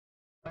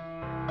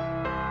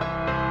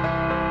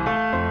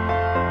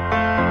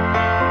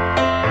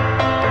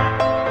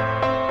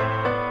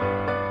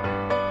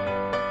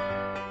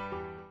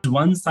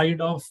one side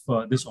of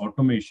this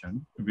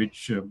automation,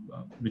 which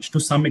to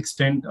some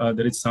extent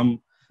there is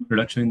some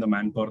reduction in the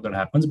manpower that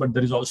happens, but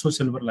there is also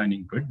silver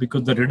lining to it,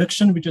 because the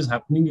reduction which is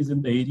happening is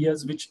in the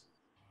areas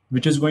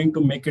which is going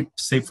to make it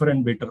safer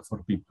and better for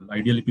people.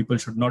 Ideally, people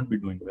should not be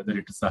doing, whether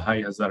it is a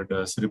high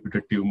hazardous,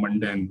 repetitive,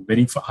 mundane,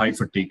 very high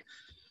fatigue.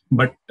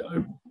 But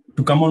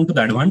to come on to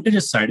the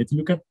advantages side, if you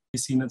look at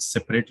seen as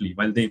separately,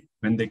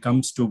 when they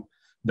comes to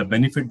the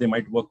benefit, they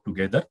might work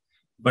together.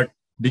 But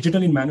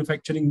digital in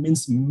manufacturing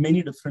means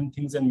many different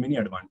things and many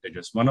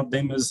advantages. One of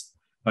them is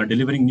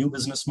delivering new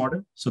business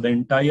model. So the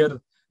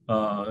entire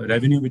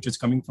revenue which is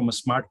coming from a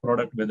smart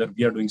product, whether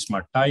we are doing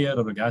smart tire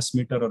or a gas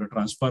meter or a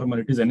transformer,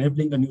 it is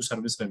enabling a new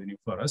service revenue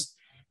for us.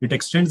 It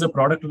extends the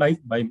product life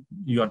by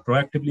you are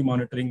proactively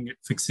monitoring it,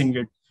 fixing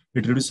it.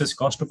 It reduces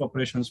cost of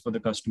operations for the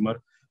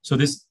customer. So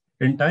this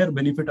entire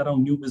benefit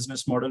around new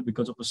business model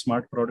because of a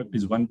smart product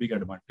is one big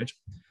advantage.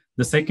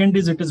 The second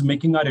is it is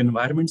making our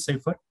environment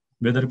safer.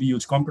 Whether we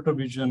use computer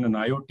vision and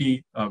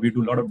IoT, we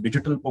do a lot of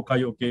digital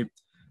poka-yoke.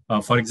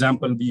 For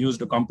example, we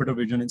used a computer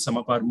vision in some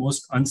of our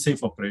most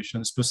unsafe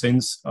operations to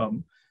sense,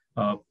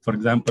 for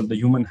example, the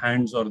human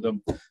hands or the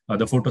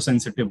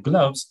photosensitive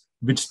gloves,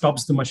 which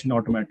stops the machine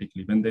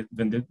automatically when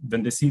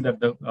they see that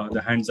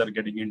the hands are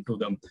getting into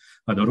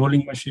the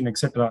rolling machine,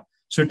 etc.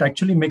 So it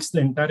actually makes the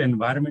entire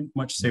environment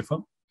much safer.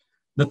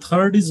 The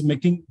third is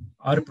making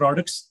our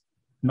products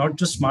not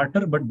just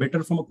smarter, but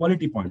better from a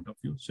quality point of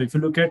view. So if you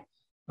look at,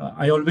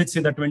 I always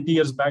say that 20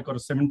 years back or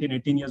 17,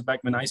 18 years back,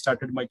 when I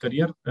started my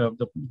career,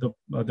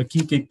 the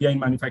key KPI in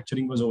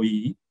manufacturing was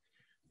OEE.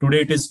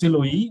 Today, it is still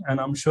OEE, and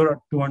I'm sure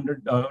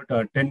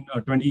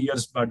 20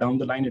 years down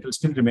the line, it will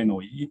still remain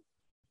OEE.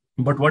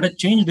 But what has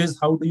changed is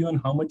how do you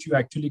and how much you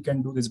actually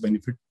can do this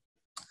benefit.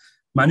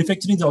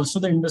 Manufacturing is also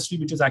the industry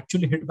which is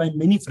actually hit by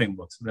many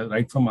frameworks,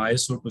 right from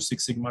ISO to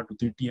Six Sigma to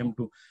 3TM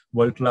to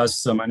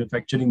world-class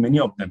manufacturing, many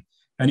of them.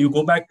 And you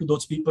go back to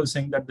those people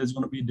saying that there's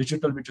going to be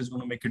digital, which is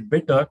going to make it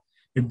better.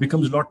 It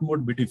becomes a lot more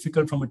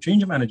difficult from a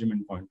change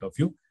management point of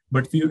view.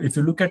 But if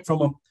you look at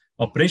from an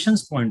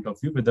operations point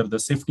of view, whether the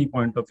safety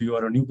point of view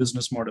or a new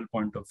business model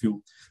point of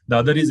view, the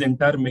other is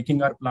entire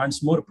making our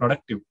plants more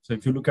productive. So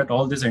if you look at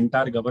all this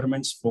entire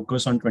government's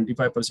focus on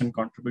 25%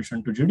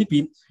 contribution to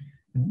GDP,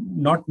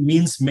 not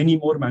means many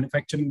more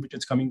manufacturing, which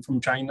is coming from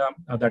China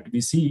that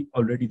we see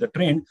already the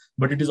trend,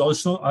 but it is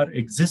also our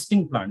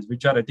existing plants,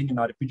 which are, I think in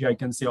RPG, I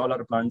can say all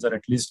our plants are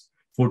at least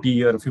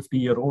 40-year,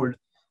 50-year-old.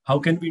 How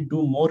can we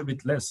do more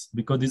with less?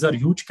 Because these are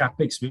huge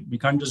capex. We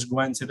can't just go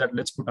and say that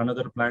let's put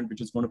another plant,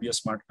 which is going to be a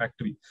smart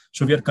factory.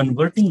 So we are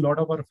converting a lot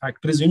of our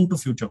factories into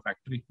future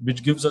factory,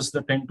 which gives us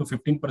the 10 to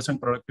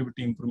 15%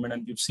 productivity improvement.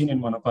 And we've seen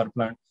in one of our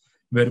plants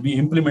where we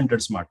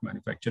implemented smart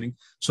manufacturing.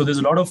 So there's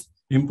a lot of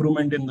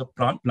improvement in the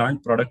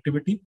plant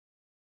productivity.